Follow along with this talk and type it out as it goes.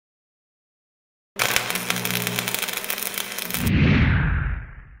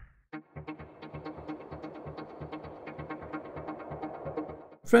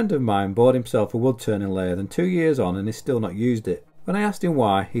friend of mine bought himself a wood turning lathe and 2 years on and he's still not used it. When I asked him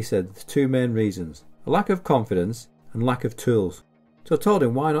why, he said there's two main reasons: a lack of confidence and lack of tools. So I told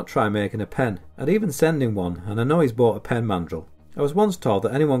him why not try making a pen. I'd even send him one, and I know he's bought a pen mandrel. I was once told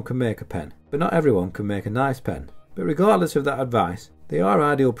that anyone can make a pen, but not everyone can make a nice pen. But regardless of that advice, they are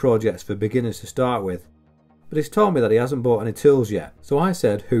ideal projects for beginners to start with. But he's told me that he hasn't bought any tools yet, so I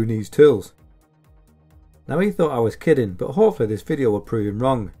said, who needs tools? Now he thought I was kidding, but hopefully this video will prove him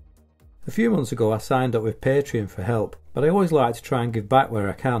wrong. A few months ago I signed up with Patreon for help, but I always like to try and give back where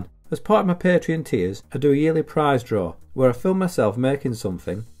I can. As part of my Patreon tiers, I do a yearly prize draw, where I film myself making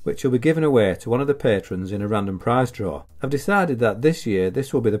something, which will be given away to one of the patrons in a random prize draw. I've decided that this year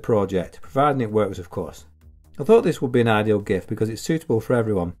this will be the project, providing it works of course. I thought this would be an ideal gift because it's suitable for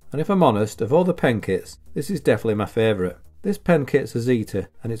everyone, and if I'm honest, of all the pen kits, this is definitely my favourite. This pen kit's a Zeta,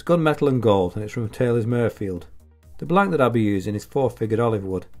 and it's gunmetal and gold, and it's from Taylors Mirfield. The blank that I'll be using is 4-figured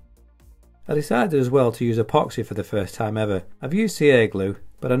Olivewood. I decided as well to use epoxy for the first time ever. I've used CA glue,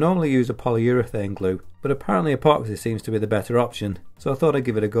 but I normally use a polyurethane glue, but apparently epoxy seems to be the better option, so I thought I'd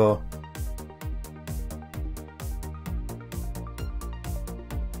give it a go.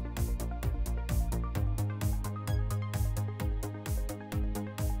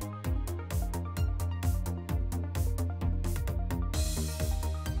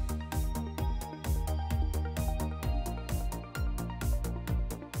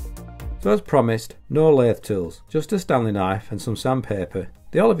 So as promised, no lathe tools, just a Stanley knife and some sandpaper.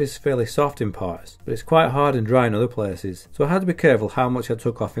 The olive is fairly soft in parts, but it's quite hard and dry in other places, so I had to be careful how much I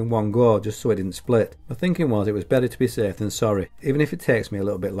took off in one go just so it didn't split. My thinking was it was better to be safe than sorry, even if it takes me a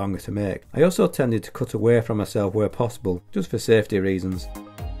little bit longer to make. I also tended to cut away from myself where possible, just for safety reasons.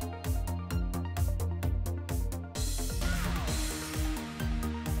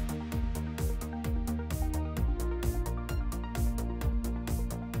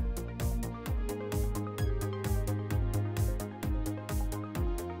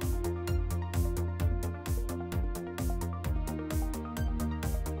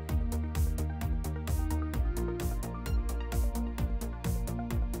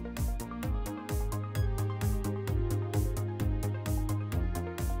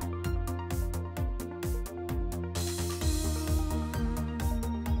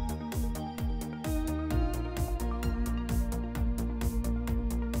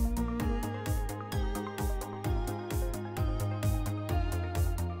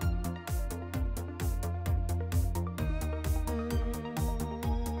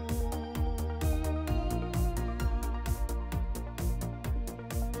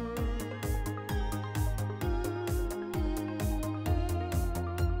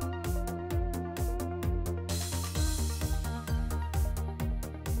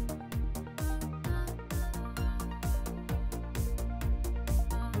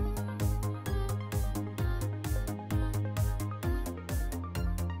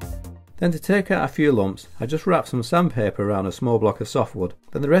 Then to take out a few lumps, I just wrapped some sandpaper around a small block of softwood.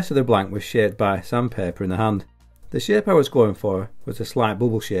 Then the rest of the blank was shaped by sandpaper in the hand. The shape I was going for was a slight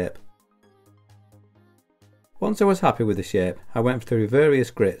bubble shape. Once I was happy with the shape, I went through various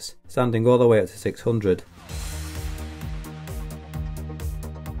grits, sanding all the way up to 600.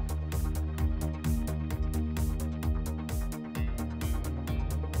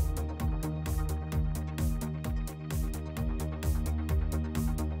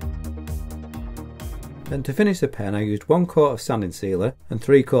 Then to finish the pen I used 1 quart of sanding sealer and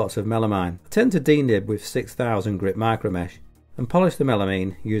 3 quarts of melamine. I tend to denib with 6000 grit micromesh and polish the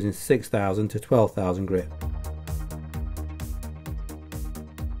melamine using 6000 to 12,000 grit.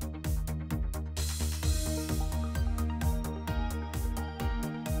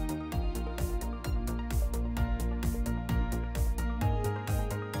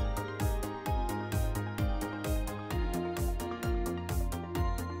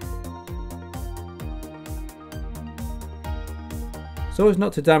 So as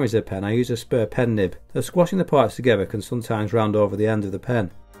not to damage the pen, I use a spare pen nib, as squashing the parts together can sometimes round over the end of the pen.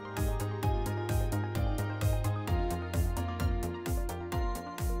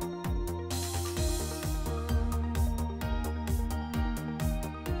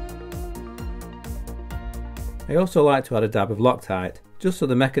 I also like to add a dab of Loctite, just so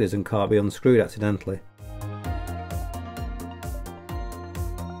the mechanism can't be unscrewed accidentally.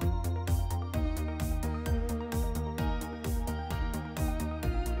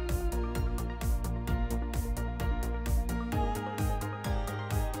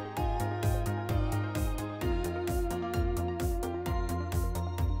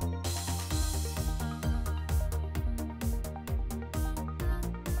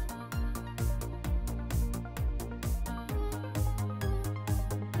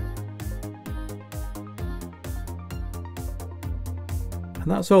 And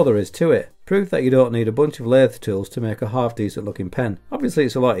that's all there is to it. Proof that you don't need a bunch of lathe tools to make a half decent looking pen. Obviously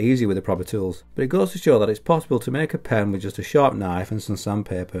it's a lot easier with the proper tools, but it goes to show that it's possible to make a pen with just a sharp knife and some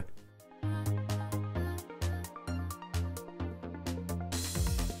sandpaper.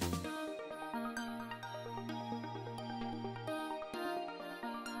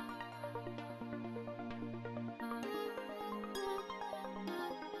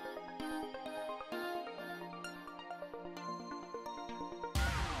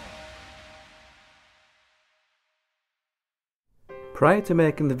 Prior to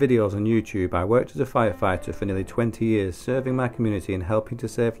making the videos on YouTube, I worked as a firefighter for nearly 20 years, serving my community and helping to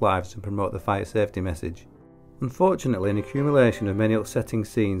save lives and promote the fire safety message. Unfortunately, an accumulation of many upsetting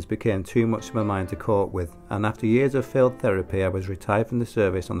scenes became too much for my mind to cope with, and after years of failed therapy I was retired from the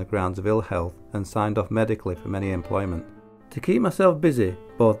service on the grounds of ill health and signed off medically from any employment. To keep myself busy,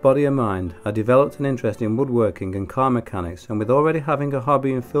 both body and mind, I developed an interest in woodworking and car mechanics, and with already having a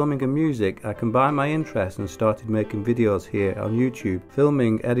hobby in filming and music, I combined my interests and started making videos here on YouTube,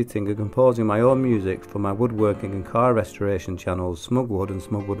 filming, editing and composing my own music for my woodworking and car restoration channels Smugwood and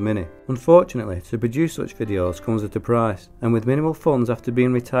Smugwoodmini. Unfortunately, to produce such videos comes at a price, and with minimal funds after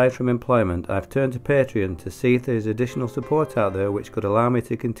being retired from employment, I've turned to Patreon to see if there is additional support out there which could allow me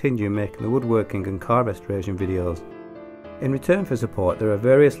to continue making the woodworking and car restoration videos. In return for support, there are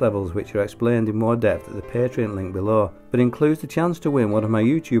various levels which are explained in more depth at the Patreon link below, but includes the chance to win one of my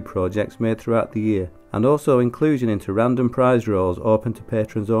YouTube projects made throughout the year, and also inclusion into random prize draws open to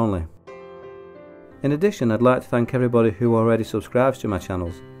patrons only. In addition, I'd like to thank everybody who already subscribes to my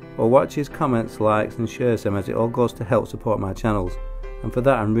channels, or watches, comments, likes and shares them, as it all goes to help support my channels, and for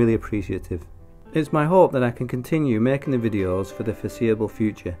that I'm really appreciative. It's my hope that I can continue making the videos for the foreseeable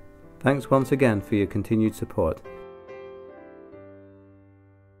future. Thanks once again for your continued support.